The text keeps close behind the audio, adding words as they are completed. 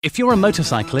If you're a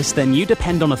motorcyclist, then you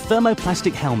depend on a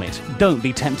thermoplastic helmet. Don't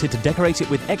be tempted to decorate it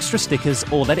with extra stickers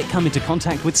or let it come into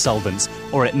contact with solvents,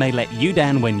 or it may let you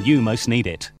down when you most need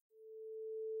it.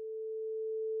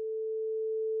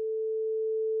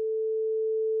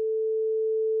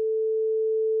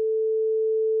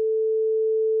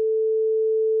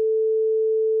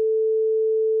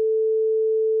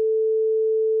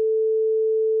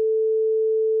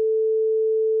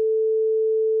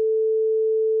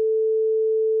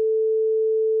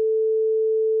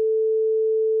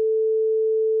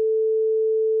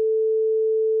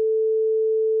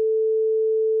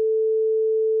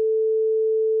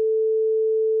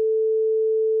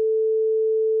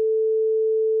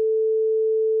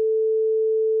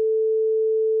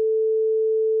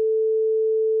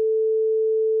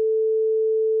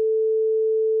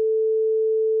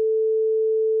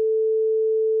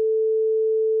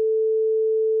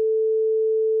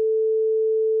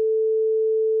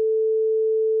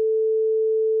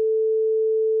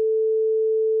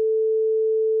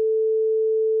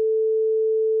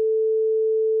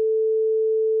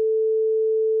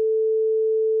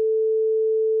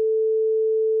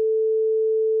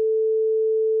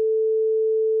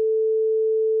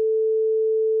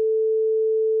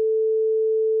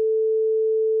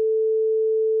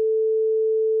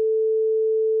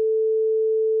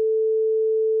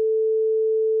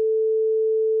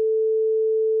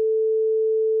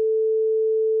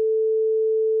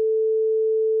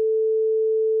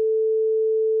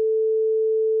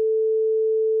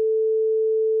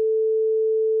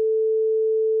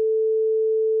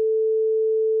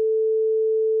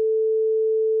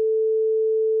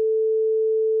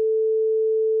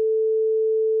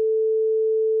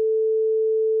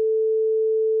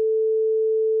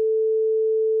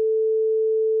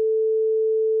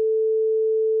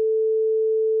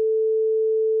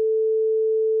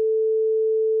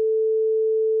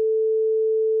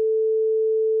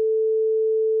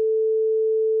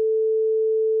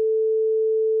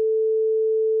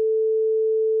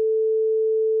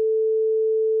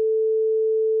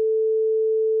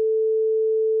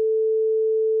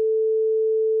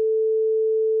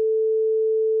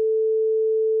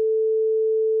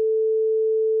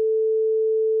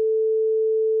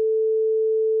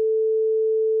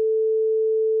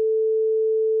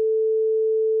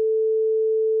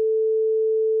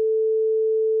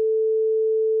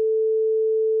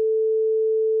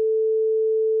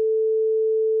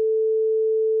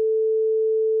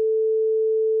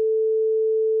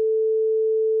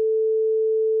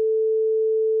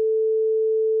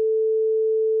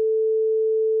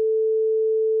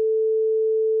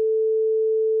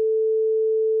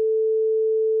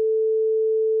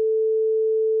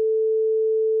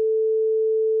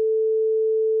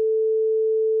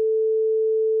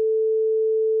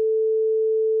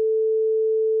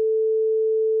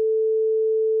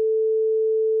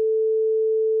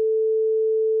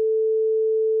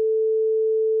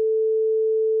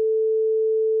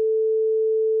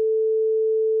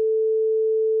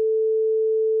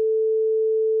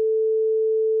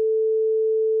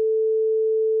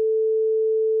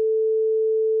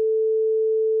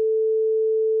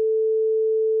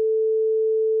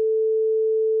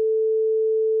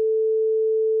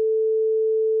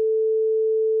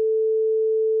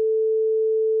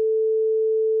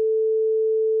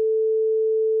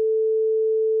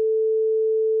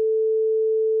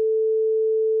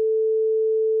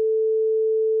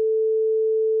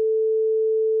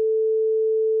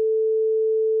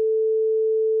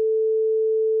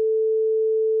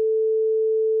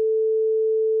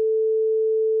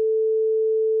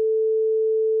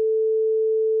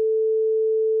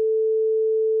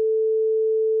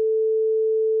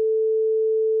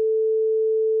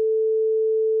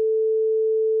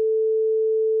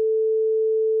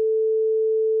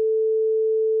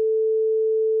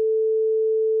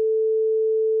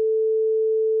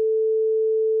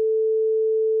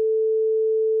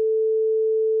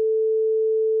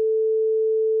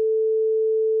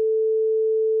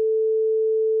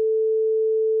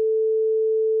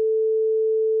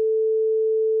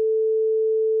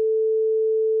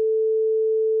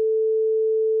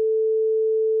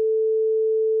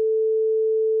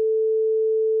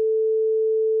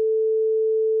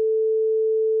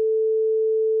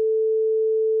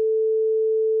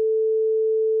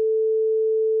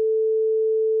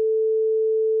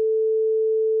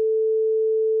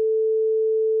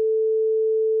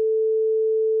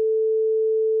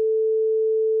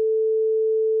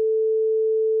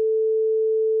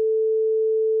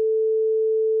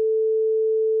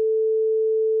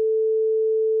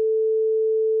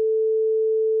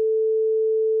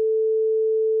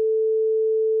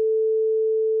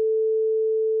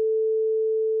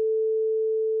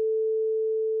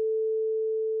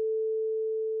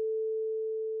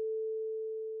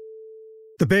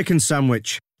 bacon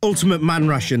sandwich. Ultimate man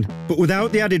ration, but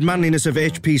without the added manliness of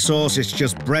HP sauce, it's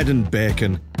just bread and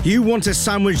bacon. You want a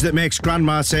sandwich that makes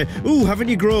Grandma say, "Ooh, haven't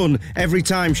you grown?" every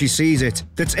time she sees it.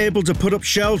 That's able to put up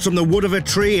shelves from the wood of a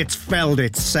tree it's felled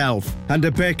itself. And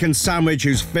a bacon sandwich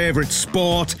whose favourite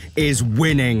sport is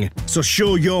winning. So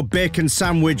show your bacon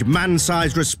sandwich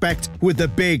man-sized respect with the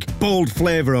big, bold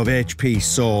flavour of HP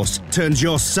sauce. Turns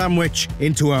your sandwich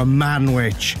into a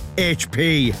manwich.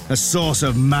 HP, a source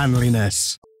of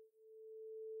manliness.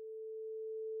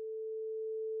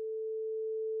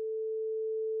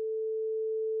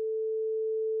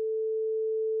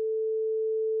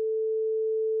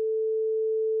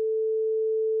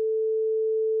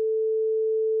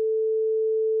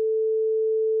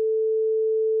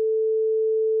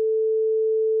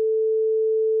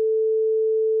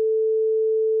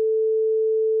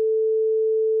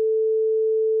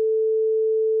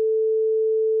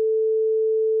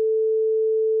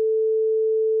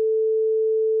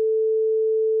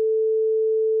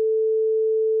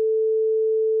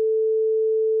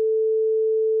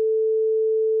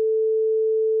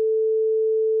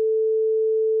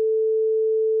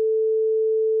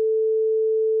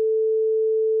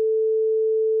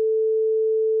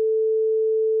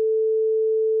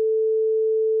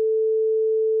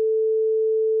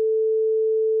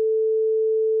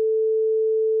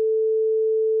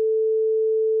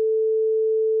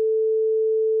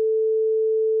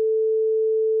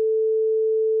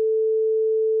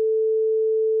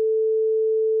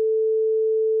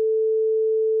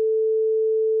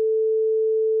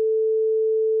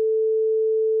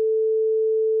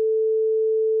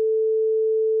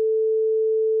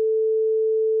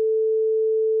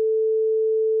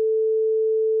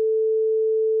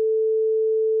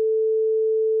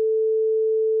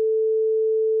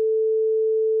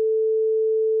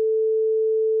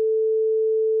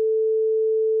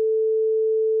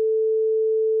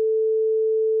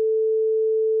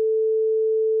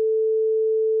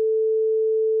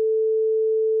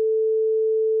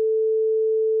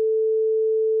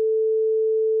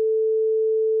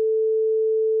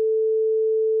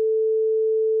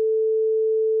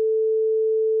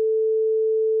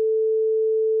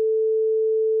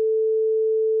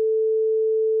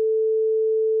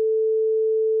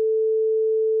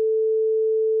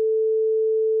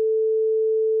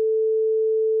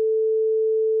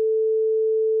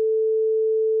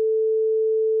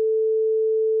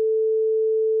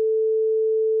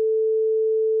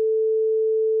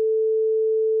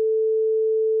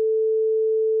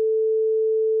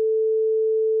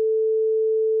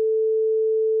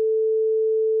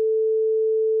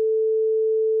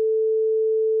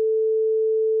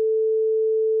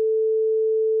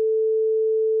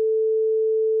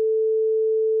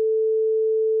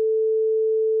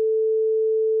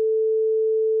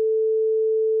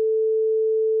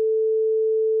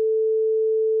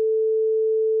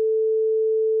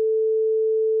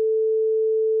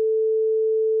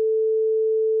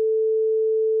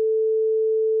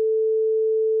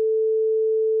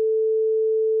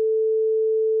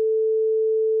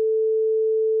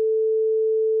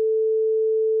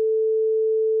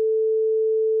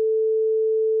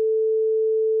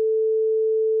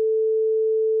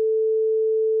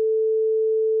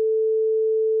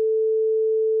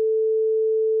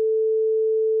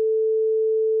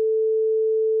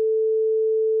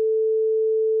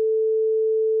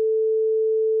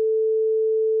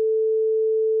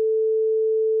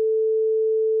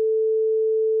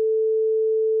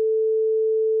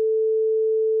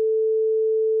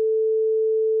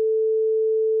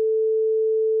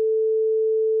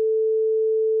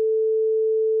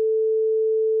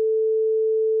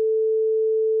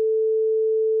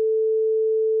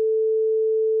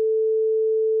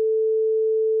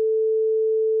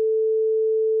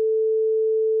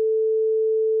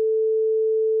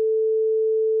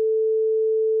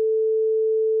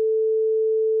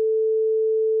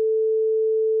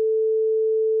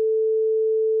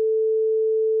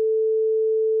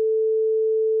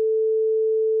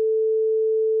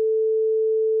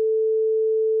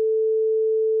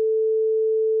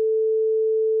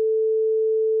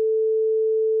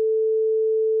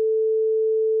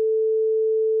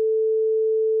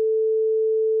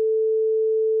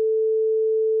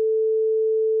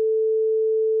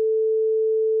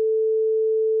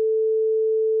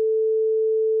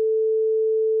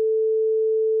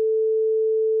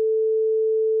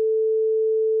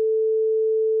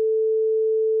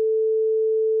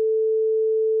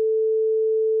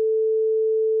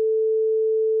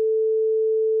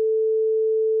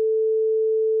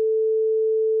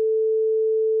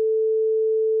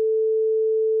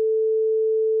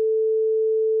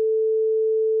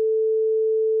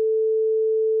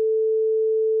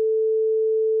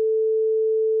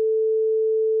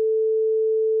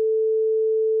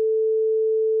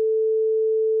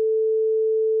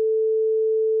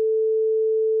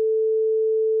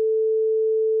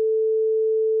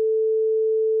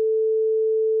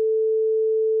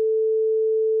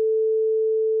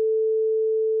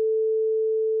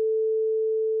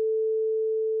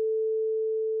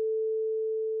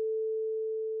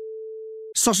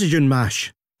 Sausage and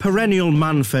mash. Perennial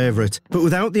man favourite, but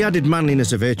without the added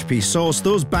manliness of HP sauce,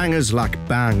 those bangers lack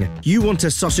bang. You want a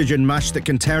sausage and mash that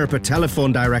can tear up a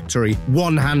telephone directory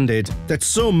one-handed, that's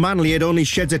so manly it only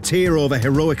sheds a tear over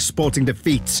heroic sporting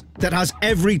defeats, that has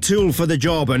every tool for the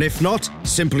job, and if not,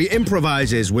 simply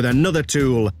improvises with another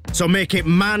tool. So make it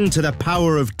man to the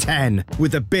power of 10,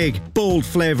 with the big, bold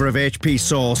flavour of HP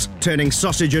sauce, turning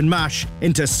sausage and mash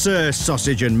into Sir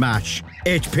Sausage and Mash.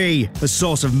 HP, a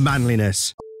source of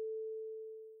manliness.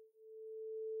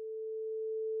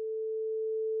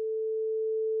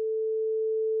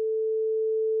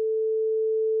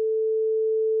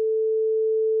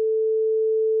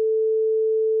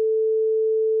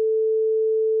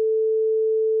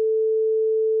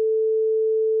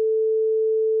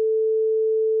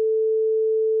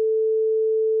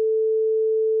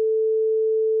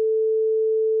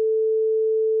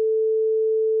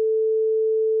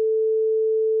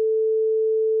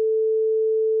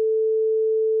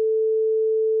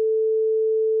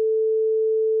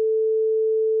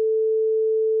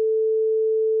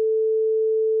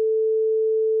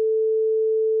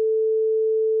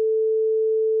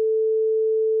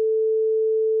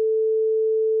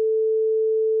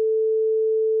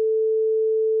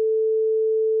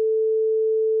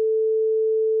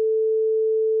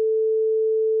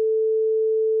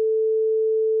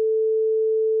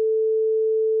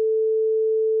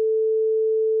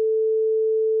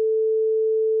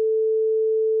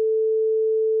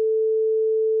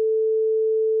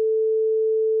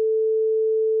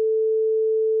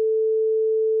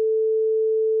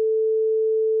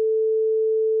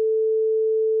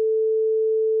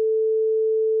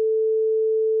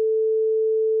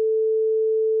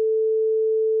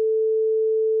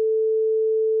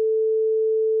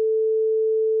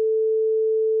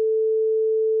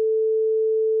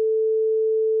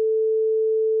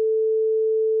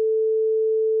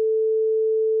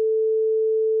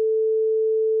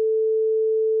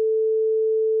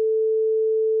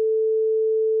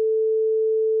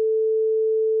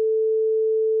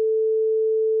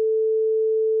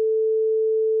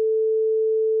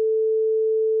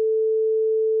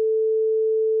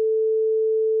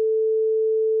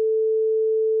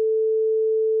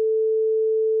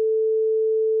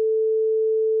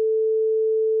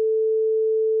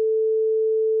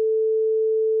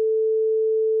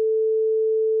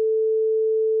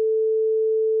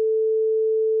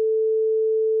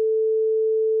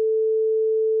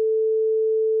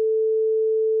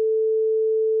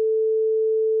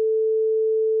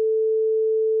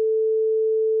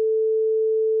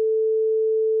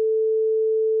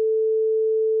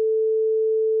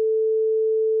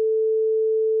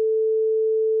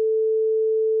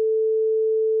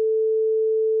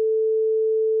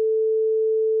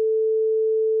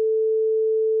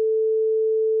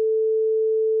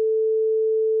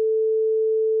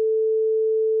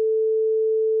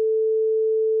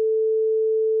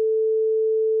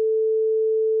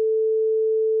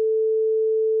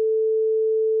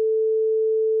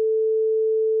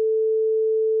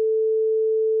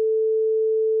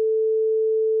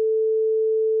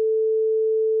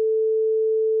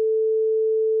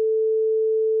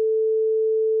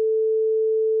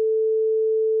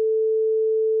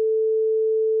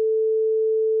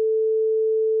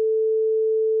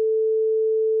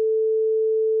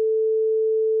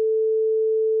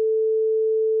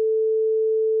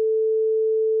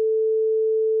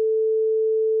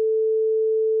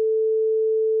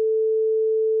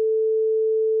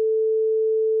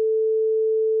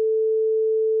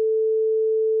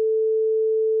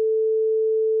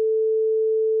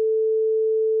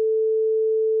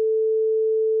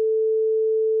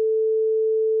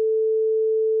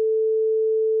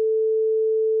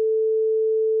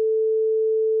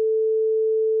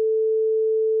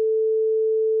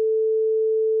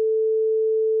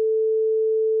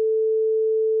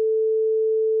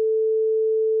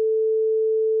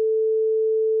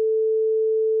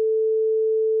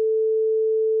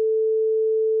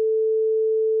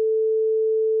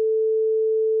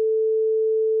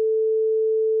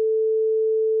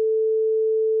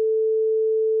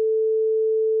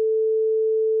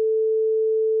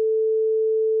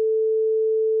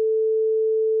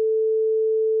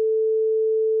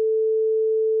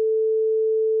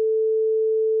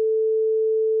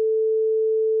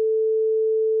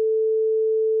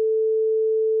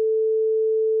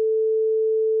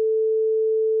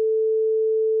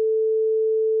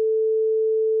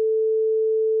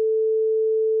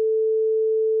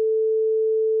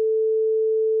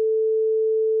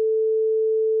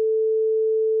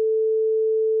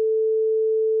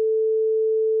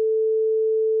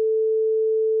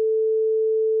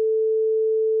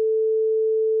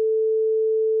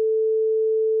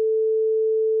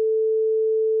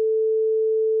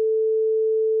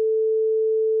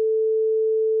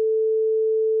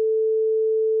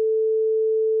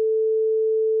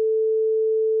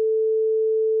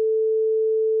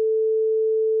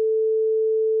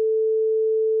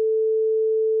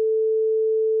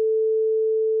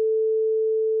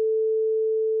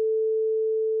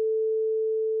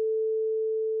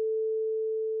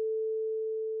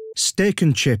 steak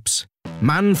and chips.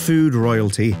 Man food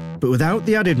royalty, but without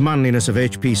the added manliness of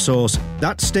HP sauce,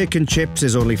 that steak and chips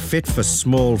is only fit for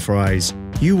small fries.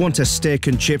 You want a steak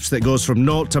and chips that goes from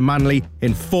naught to manly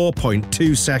in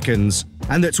 4.2 seconds,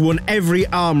 and that's won every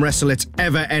arm wrestle it's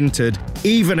ever entered,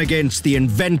 even against the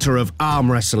inventor of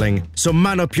arm wrestling. So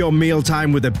man up your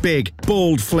mealtime with a big,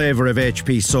 bold flavour of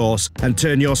HP sauce, and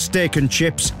turn your steak and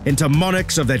chips into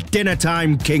monarchs of the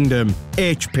dinnertime kingdom.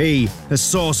 HP, a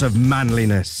source of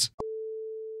manliness.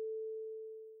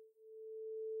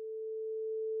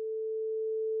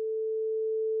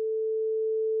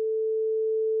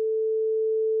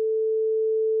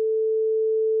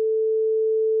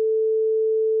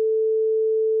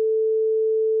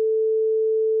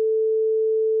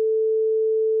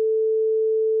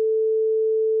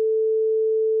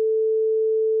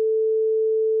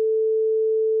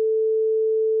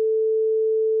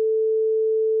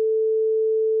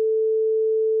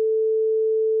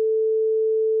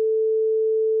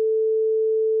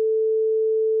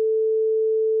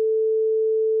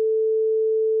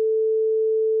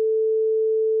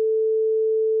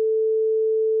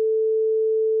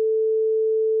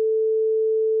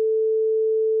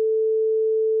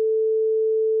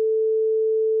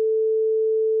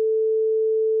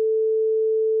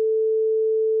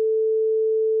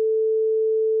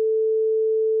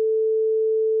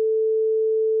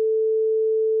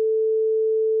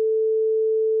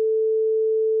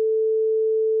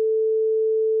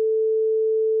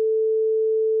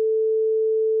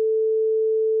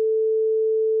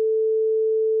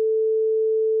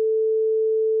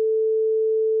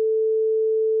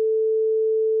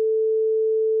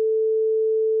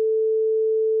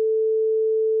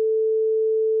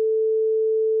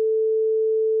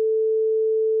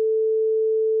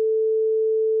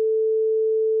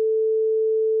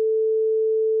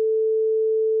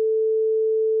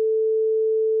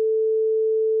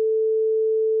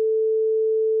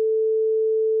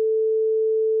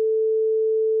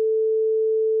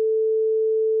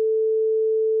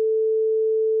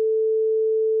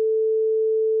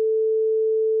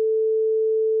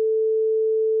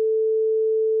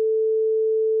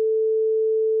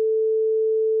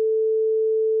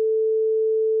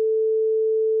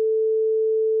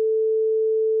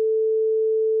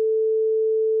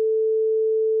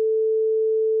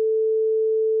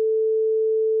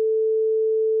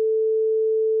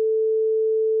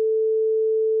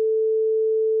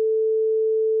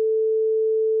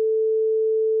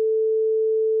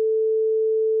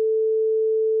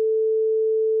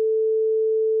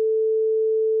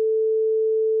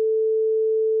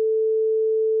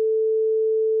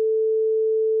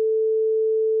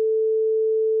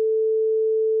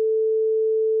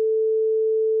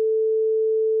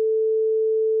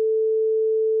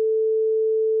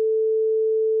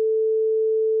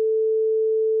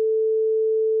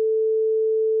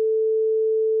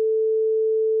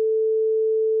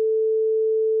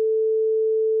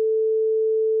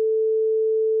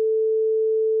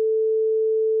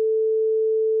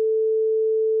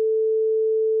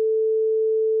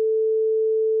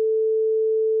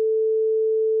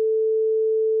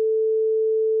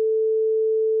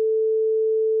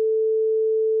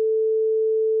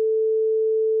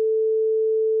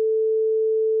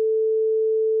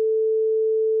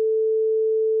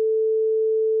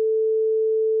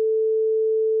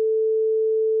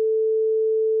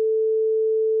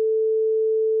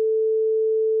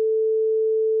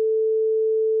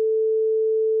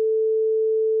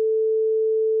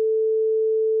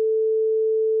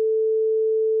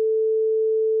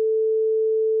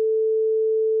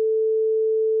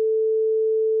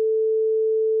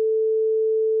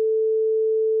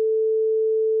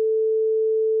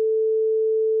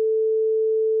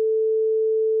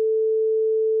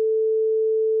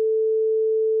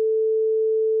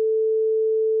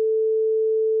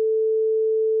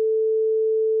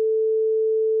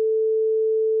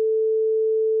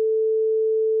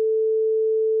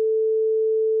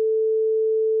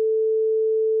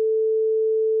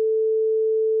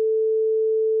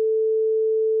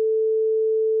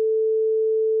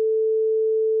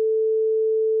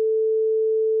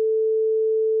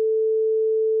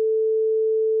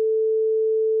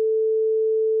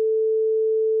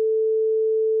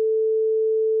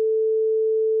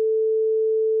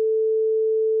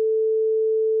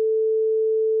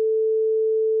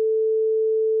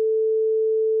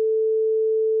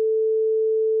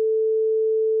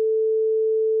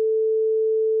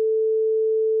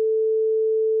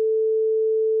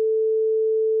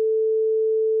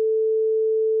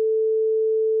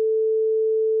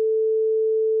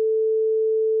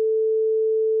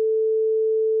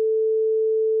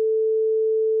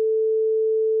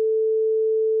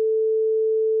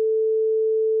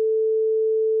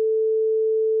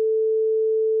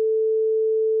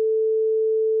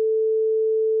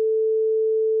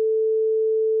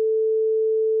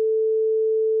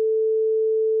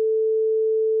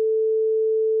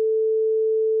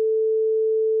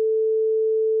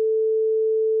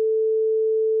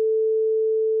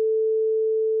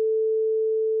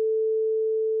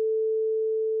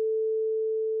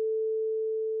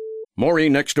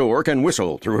 Maureen next door can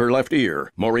whistle through her left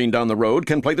ear. Maureen down the road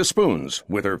can play the spoons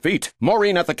with her feet.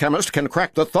 Maureen at the chemist can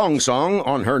crack the thong song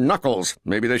on her knuckles.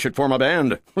 Maybe they should form a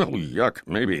band. Oh, yuck,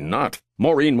 maybe not.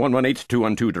 Maureen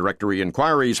 118212 directory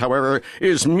inquiries, however,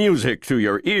 is music to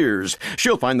your ears.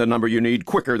 She'll find the number you need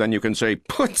quicker than you can say,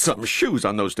 put some shoes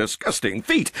on those disgusting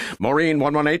feet. Maureen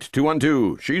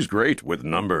 118212. She's great with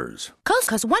numbers. Calls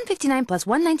cost $1.59 plus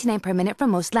 $1.99 per minute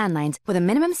from most landlines, with a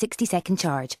minimum 60-second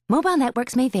charge. Mobile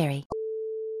networks may vary.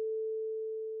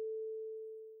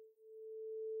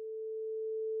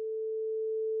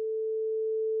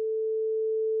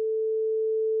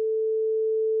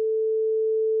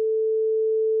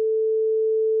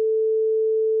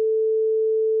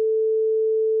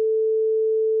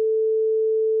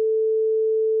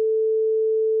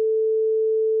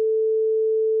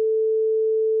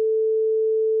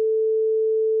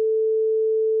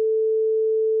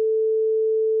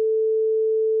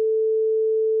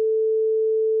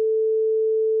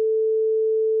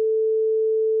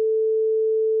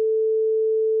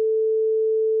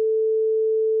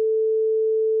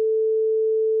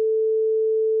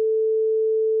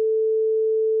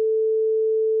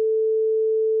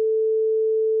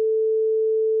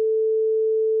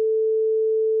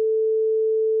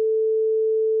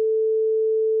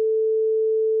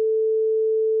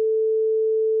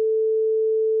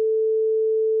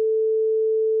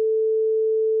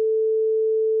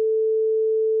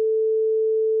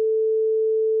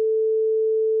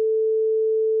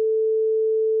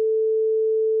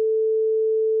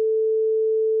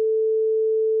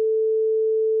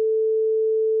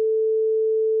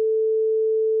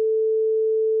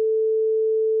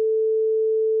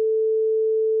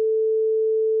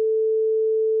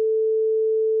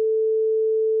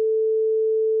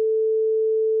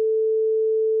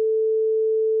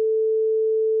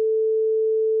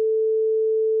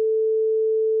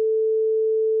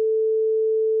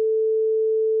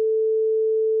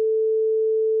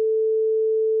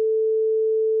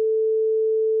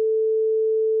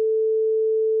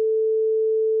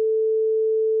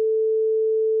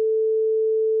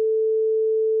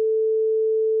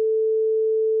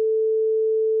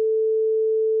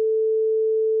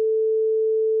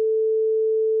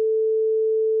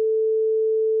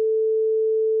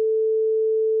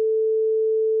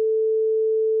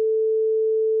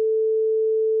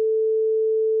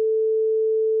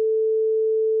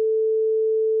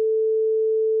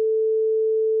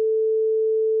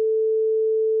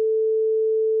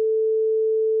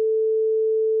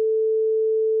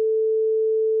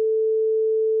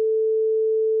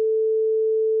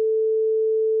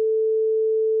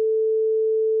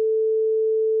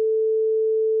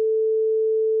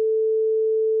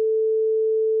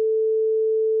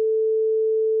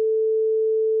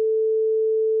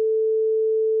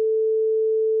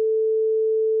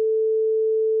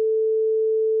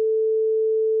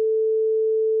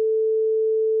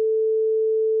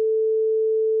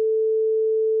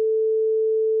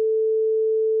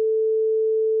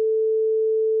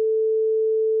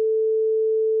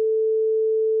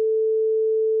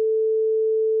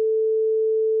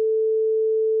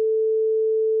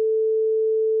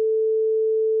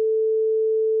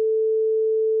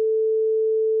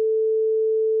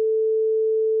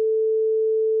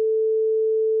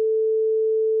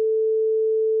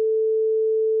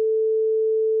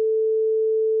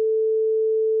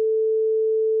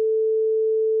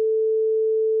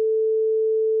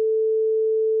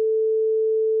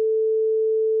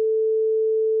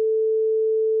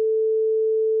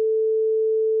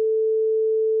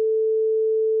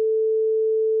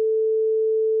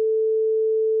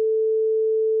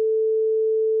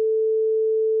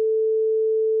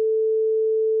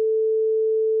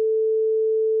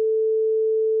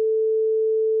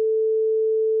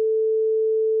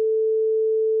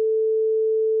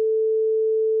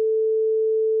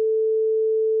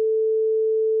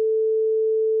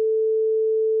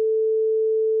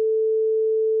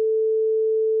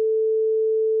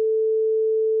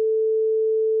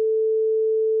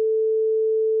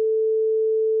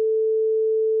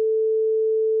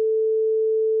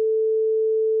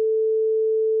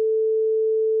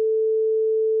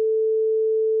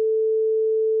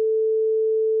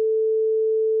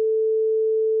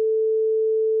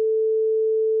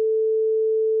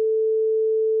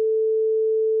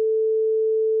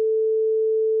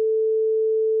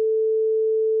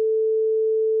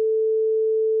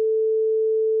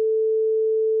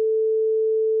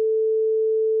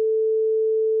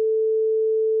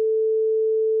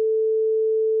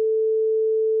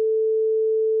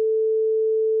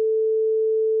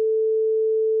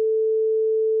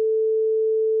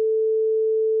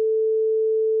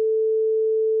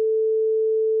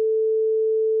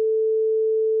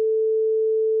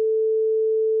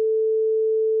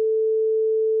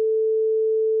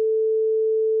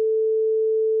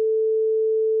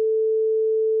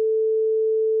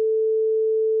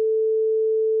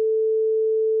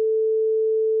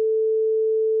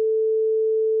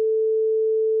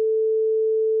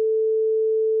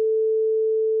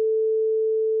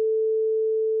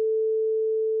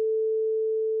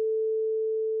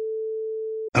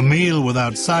 A meal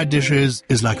without side dishes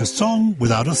is like a song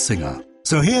without a singer.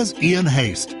 So here's Ian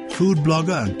Haste, food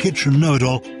blogger and kitchen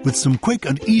know-it-all, with some quick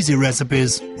and easy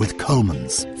recipes with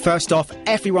Coleman's. First off,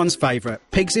 everyone's favourite,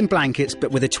 pigs in blankets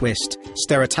but with a twist.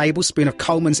 Stir a tablespoon of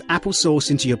Coleman's apple sauce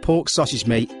into your pork sausage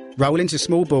meat, roll into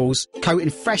small balls, coat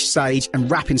in fresh sage and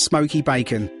wrap in smoky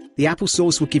bacon. The apple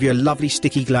sauce will give you a lovely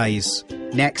sticky glaze.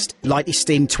 Next, lightly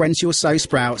steam 20 or so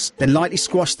sprouts, then lightly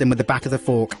squash them with the back of the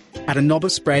fork. Add a knob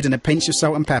of spread and a pinch of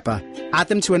salt and pepper. Add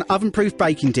them to an oven-proof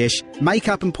baking dish, make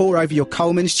up and pour over your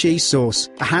Coleman's cheese sauce,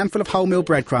 a handful of wholemeal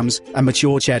breadcrumbs and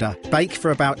mature cheddar. Bake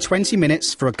for about 20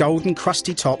 minutes for a golden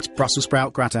crusty-topped Brussels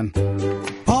sprout gratin.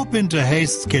 Pop into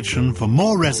Haste's Kitchen for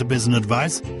more recipes and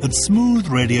advice at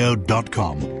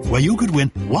smoothradio.com, where you could win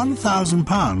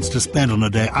 £1,000 to spend on a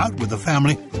day out with the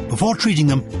family before treating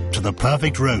them to the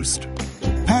perfect roast.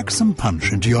 Pack some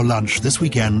punch into your lunch this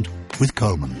weekend with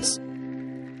Coleman's.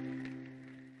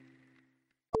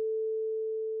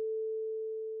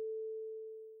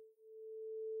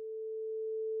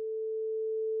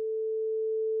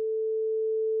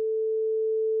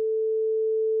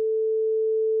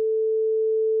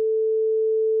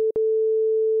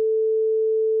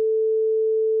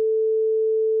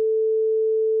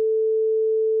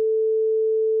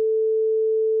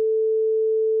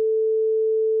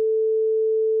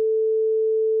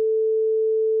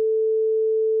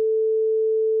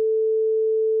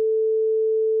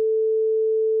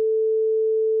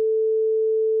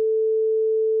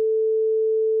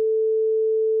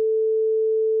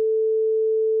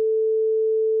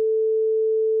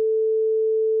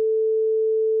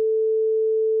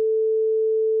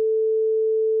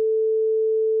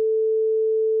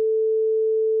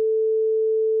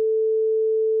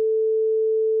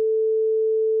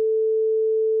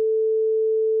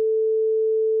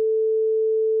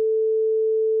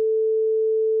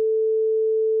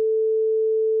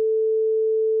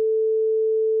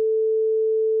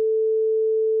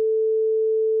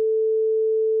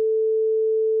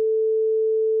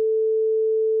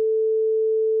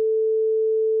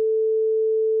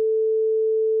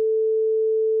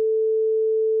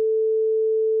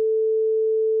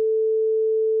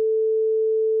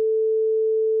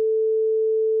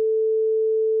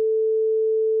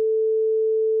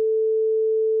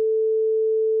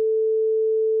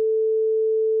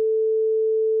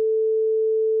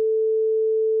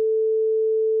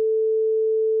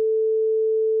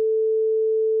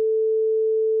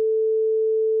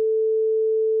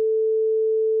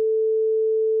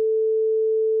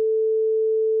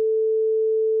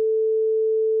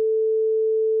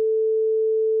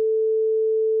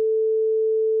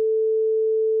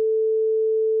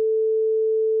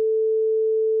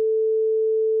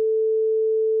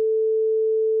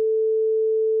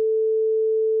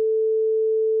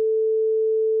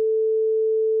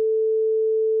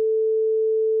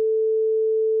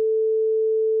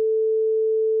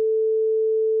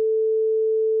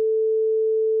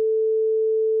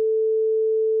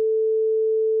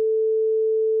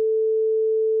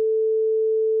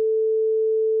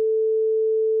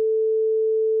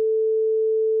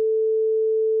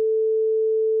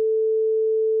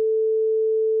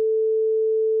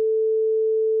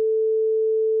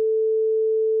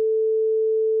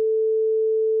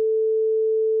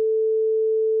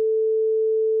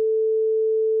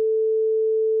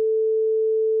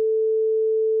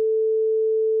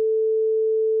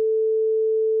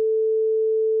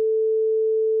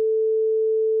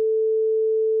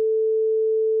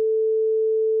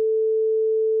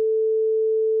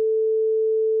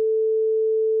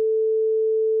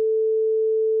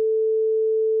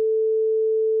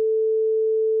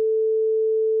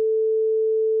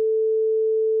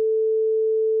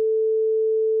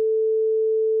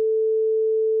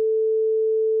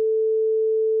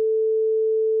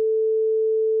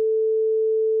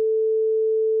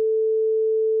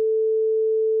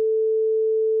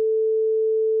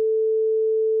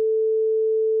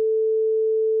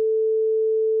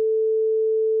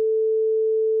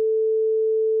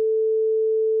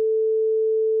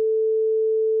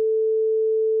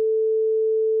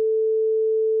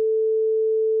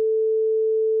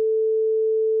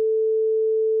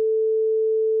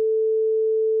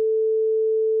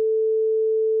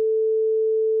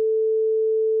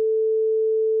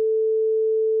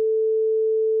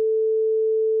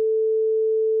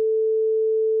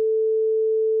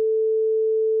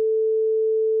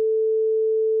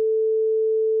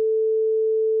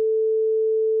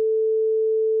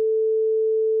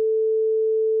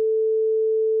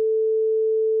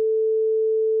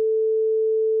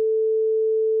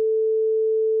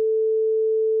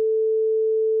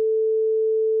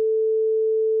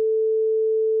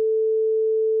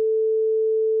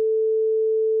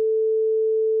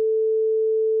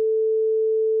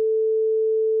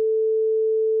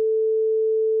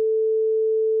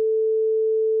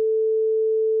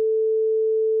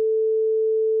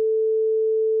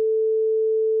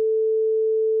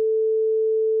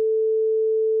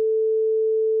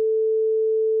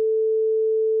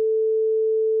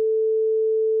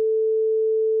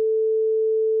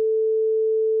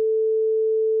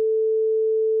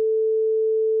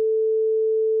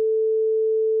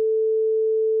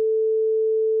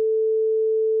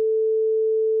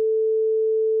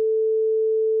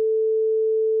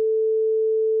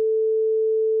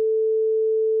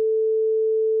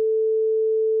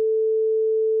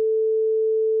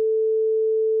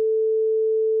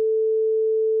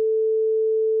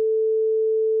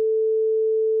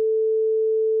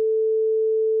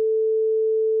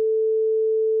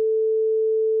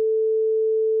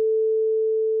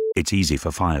 It's easy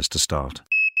for fires to start.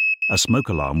 A smoke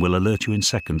alarm will alert you in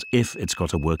seconds if it's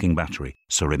got a working battery.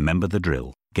 So remember the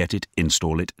drill. Get it,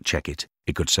 install it, check it.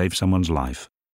 It could save someone's life.